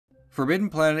Forbidden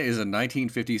Planet is a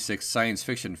 1956 science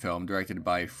fiction film directed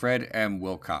by Fred M.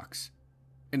 Wilcox.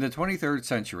 In the 23rd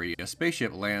century, a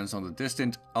spaceship lands on the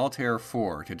distant Altair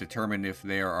 4 to determine if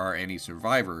there are any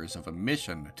survivors of a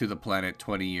mission to the planet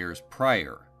 20 years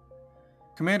prior.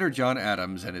 Commander John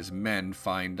Adams and his men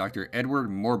find Dr. Edward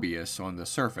Morbius on the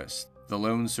surface, the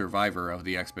lone survivor of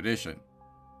the expedition.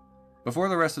 Before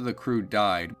the rest of the crew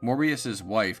died, Morbius's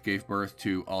wife gave birth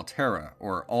to Altera,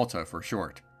 or Alta for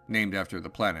short, named after the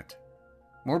planet.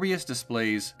 Morbius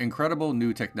displays incredible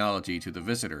new technology to the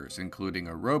visitors, including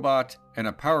a robot and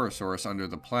a power source under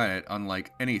the planet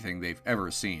unlike anything they've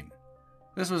ever seen.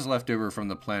 This was left over from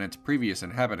the planet's previous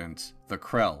inhabitants, the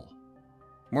Krell.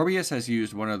 Morbius has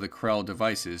used one of the Krell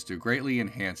devices to greatly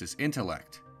enhance his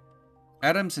intellect.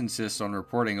 Adams insists on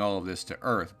reporting all of this to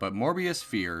Earth, but Morbius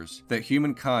fears that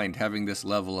humankind having this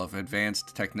level of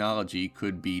advanced technology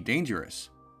could be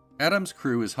dangerous. Adams'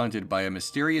 crew is hunted by a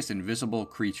mysterious invisible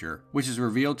creature, which is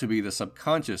revealed to be the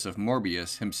subconscious of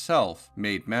Morbius himself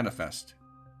made manifest.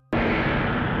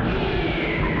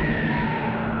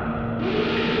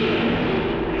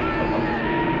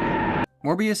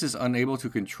 Morbius is unable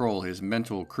to control his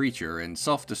mental creature and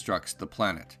self-destructs the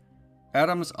planet.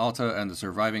 Adams, Alta, and the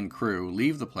surviving crew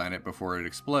leave the planet before it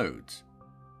explodes.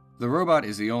 The robot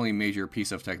is the only major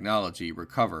piece of technology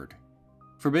recovered.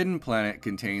 Forbidden Planet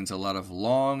contains a lot of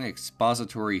long,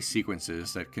 expository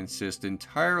sequences that consist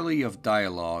entirely of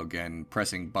dialogue and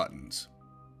pressing buttons.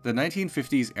 The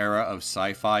 1950s era of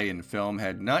sci-fi in film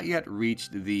had not yet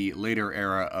reached the later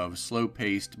era of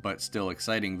slow-paced but still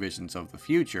exciting visions of the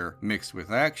future mixed with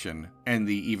action, and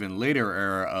the even later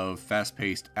era of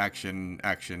fast-paced action,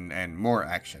 and more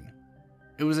action.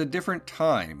 It was a different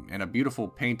time, and a beautiful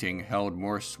painting held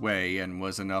more sway and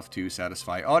was enough to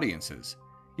satisfy audiences.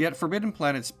 Yet Forbidden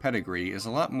Planet's pedigree is a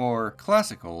lot more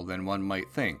classical than one might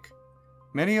think.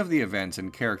 Many of the events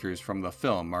and characters from the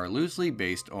film are loosely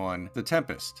based on The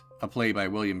Tempest, a play by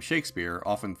William Shakespeare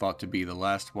often thought to be the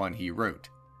last one he wrote.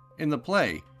 In the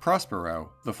play,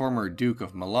 Prospero, the former Duke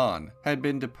of Milan, had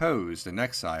been deposed and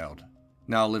exiled.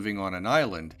 Now living on an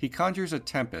island, he conjures a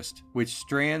tempest which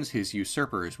strands his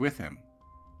usurpers with him.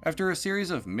 After a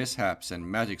series of mishaps and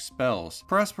magic spells,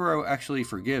 Prospero actually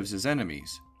forgives his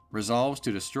enemies, resolves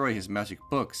to destroy his magic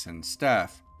books and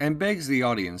staff, and begs the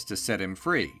audience to set him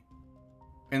free.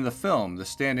 In the film, the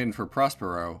stand-in for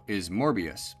Prospero is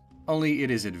Morbius, only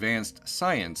it is advanced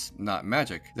science, not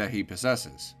magic, that he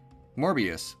possesses.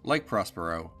 Morbius, like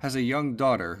Prospero, has a young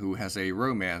daughter who has a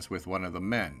romance with one of the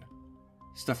men.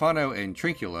 Stefano and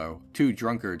Trinculo, two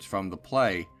drunkards from the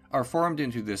play, are formed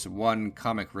into this one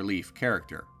comic relief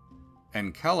character.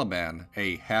 And Caliban,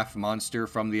 a half-monster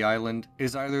from the island,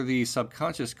 is either the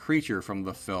subconscious creature from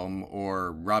the film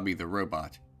or Robbie the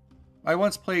robot. I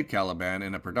once played Caliban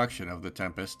in a production of The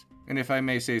Tempest, and if I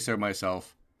may say so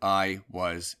myself, I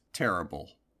was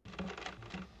terrible.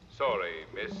 Sorry,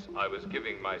 miss, I was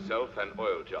giving myself an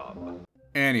oil job.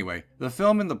 Anyway, the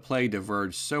film and the play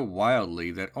diverge so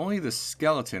wildly that only the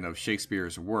skeleton of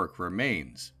Shakespeare's work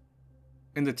remains.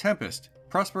 In The Tempest,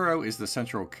 Prospero is the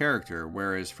central character,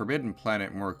 whereas Forbidden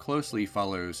Planet more closely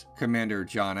follows Commander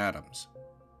John Adams.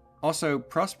 Also,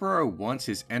 Prospero wants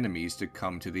his enemies to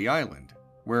come to the island,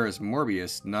 whereas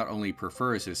Morbius not only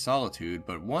prefers his solitude,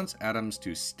 but wants Adams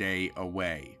to stay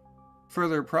away.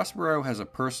 Further, Prospero has a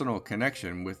personal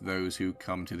connection with those who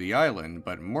come to the island,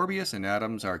 but Morbius and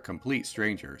Adams are complete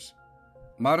strangers.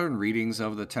 Modern readings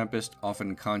of The Tempest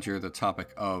often conjure the topic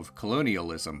of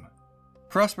colonialism.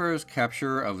 Prospero's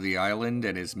capture of the island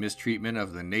and his mistreatment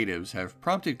of the natives have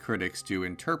prompted critics to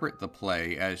interpret the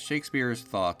play as Shakespeare's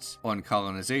thoughts on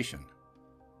colonization.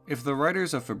 If the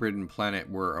writers of Forbidden Planet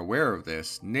were aware of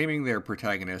this, naming their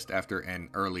protagonist after an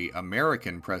early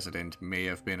American president may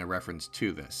have been a reference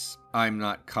to this. I'm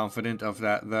not confident of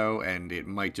that though, and it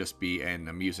might just be an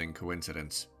amusing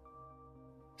coincidence.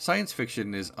 Science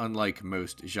fiction is unlike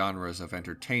most genres of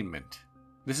entertainment.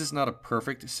 This is not a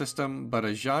perfect system, but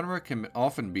a genre can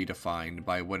often be defined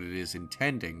by what it is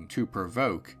intending to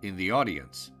provoke in the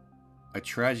audience. A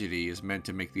tragedy is meant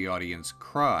to make the audience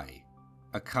cry.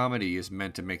 A comedy is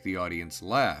meant to make the audience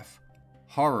laugh.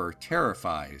 Horror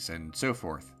terrifies, and so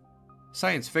forth.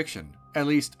 Science fiction, at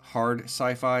least hard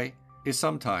sci-fi, is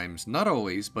sometimes, not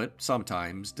always, but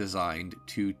sometimes designed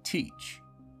to teach.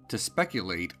 To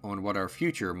speculate on what our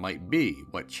future might be,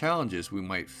 what challenges we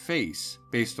might face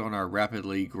based on our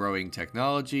rapidly growing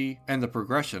technology and the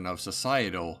progression of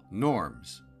societal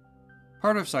norms.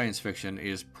 Part of science fiction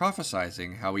is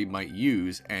prophesizing how we might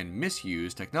use and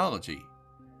misuse technology.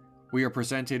 We are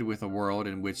presented with a world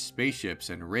in which spaceships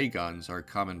and ray guns are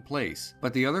commonplace,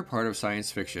 but the other part of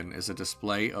science fiction is a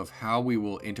display of how we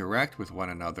will interact with one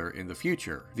another in the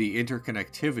future, the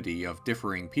interconnectivity of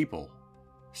differing people.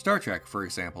 Star Trek, for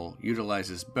example,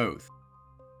 utilizes both.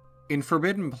 In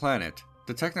Forbidden Planet,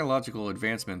 the technological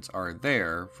advancements are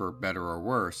there, for better or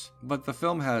worse, but the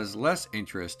film has less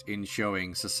interest in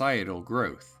showing societal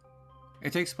growth.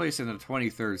 It takes place in the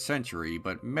 23rd century,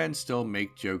 but men still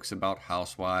make jokes about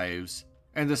housewives,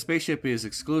 and the spaceship is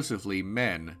exclusively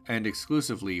men and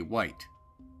exclusively white.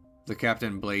 The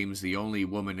captain blames the only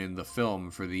woman in the film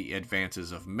for the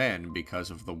advances of men because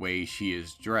of the way she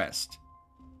is dressed.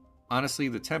 Honestly,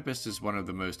 The Tempest is one of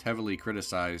the most heavily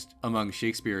criticized among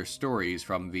Shakespeare's stories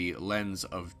from the lens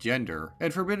of gender,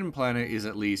 and Forbidden Planet is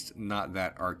at least not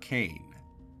that arcane.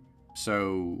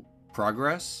 So,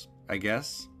 progress, I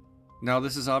guess? Now,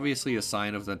 this is obviously a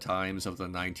sign of the times of the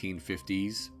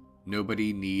 1950s.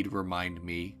 Nobody need remind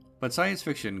me, but science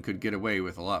fiction could get away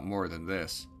with a lot more than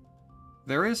this.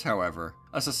 There is, however,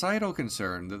 a societal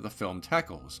concern that the film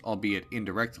tackles, albeit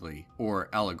indirectly or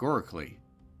allegorically.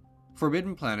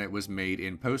 Forbidden Planet was made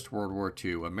in post-World War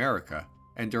II America,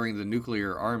 and during the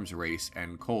nuclear arms race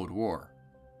and Cold War.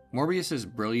 Morbius's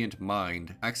brilliant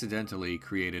mind accidentally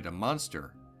created a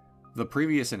monster. The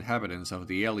previous inhabitants of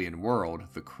the alien world,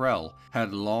 the Krell,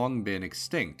 had long been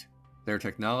extinct, their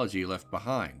technology left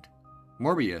behind.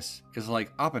 Morbius is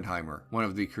like Oppenheimer, one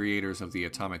of the creators of the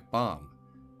atomic bomb.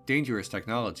 Dangerous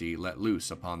technology let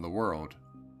loose upon the world.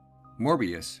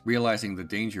 Morbius, realizing the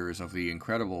dangers of the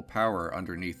incredible power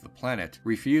underneath the planet,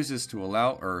 refuses to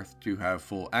allow Earth to have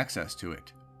full access to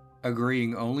it,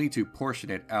 agreeing only to portion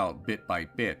it out bit by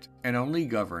bit, and only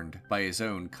governed by his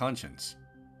own conscience.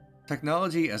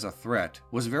 Technology as a threat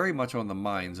was very much on the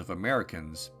minds of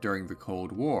Americans during the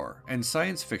Cold War, and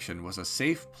science fiction was a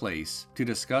safe place to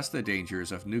discuss the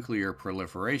dangers of nuclear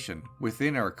proliferation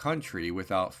within our country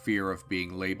without fear of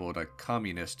being labeled a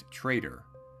communist traitor.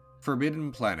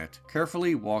 Forbidden Planet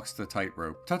carefully walks the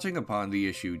tightrope, touching upon the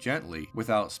issue gently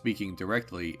without speaking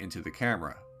directly into the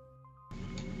camera.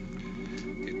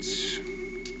 It's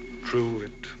true,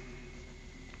 it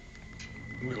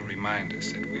will remind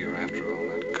us that we are, after all,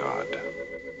 not God.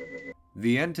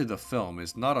 The end to the film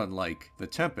is not unlike The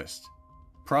Tempest.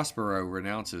 Prospero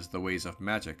renounces the ways of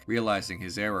magic, realizing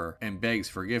his error, and begs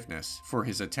forgiveness for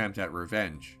his attempt at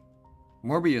revenge.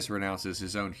 Morbius renounces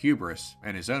his own hubris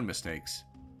and his own mistakes.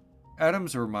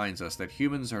 Adams reminds us that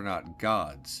humans are not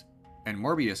gods, and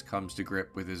Morbius comes to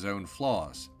grip with his own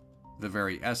flaws, the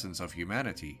very essence of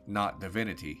humanity, not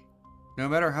divinity. No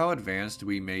matter how advanced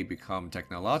we may become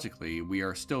technologically, we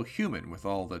are still human with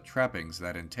all the trappings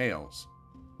that entails.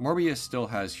 Morbius still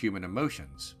has human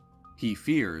emotions. He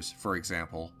fears, for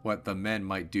example, what the men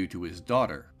might do to his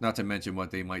daughter, not to mention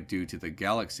what they might do to the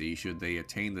galaxy should they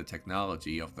attain the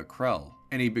technology of the Krell,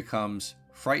 and he becomes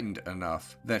frightened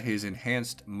enough that his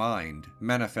enhanced mind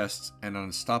manifests an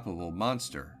unstoppable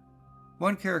monster.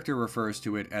 One character refers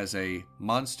to it as a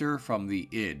monster from the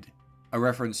id, a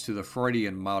reference to the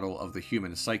Freudian model of the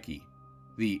human psyche.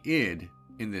 The id,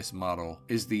 in this model,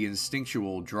 is the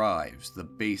instinctual drives, the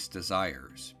base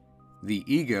desires. The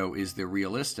ego is the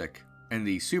realistic, and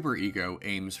the superego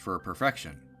aims for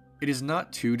perfection. It is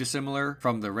not too dissimilar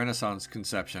from the Renaissance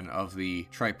conception of the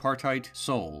tripartite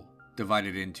soul,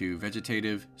 divided into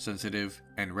vegetative, sensitive,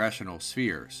 and rational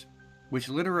spheres, which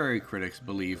literary critics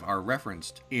believe are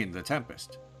referenced in The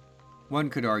Tempest. One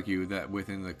could argue that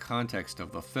within the context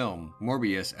of the film,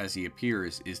 Morbius as he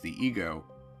appears is the ego,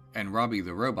 and Robbie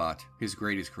the robot, his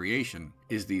greatest creation,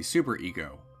 is the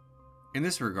superego. In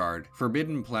this regard,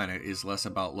 Forbidden Planet is less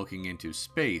about looking into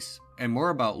space, and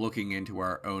more about looking into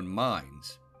our own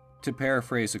minds. To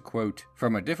paraphrase a quote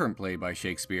from a different play by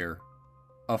Shakespeare,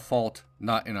 "A fault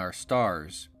not in our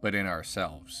stars, but in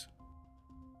ourselves."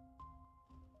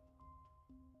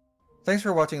 Thanks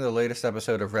for watching the latest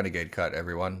episode of Renegade Cut,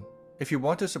 everyone. If you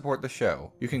want to support the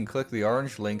show, you can click the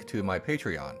orange link to my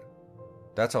Patreon.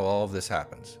 That's how all of this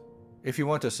happens. If you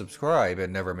want to subscribe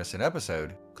and never miss an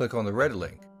episode, click on the red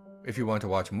link. If you want to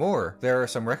watch more, there are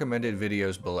some recommended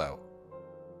videos below.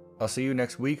 I'll see you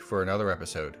next week for another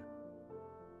episode.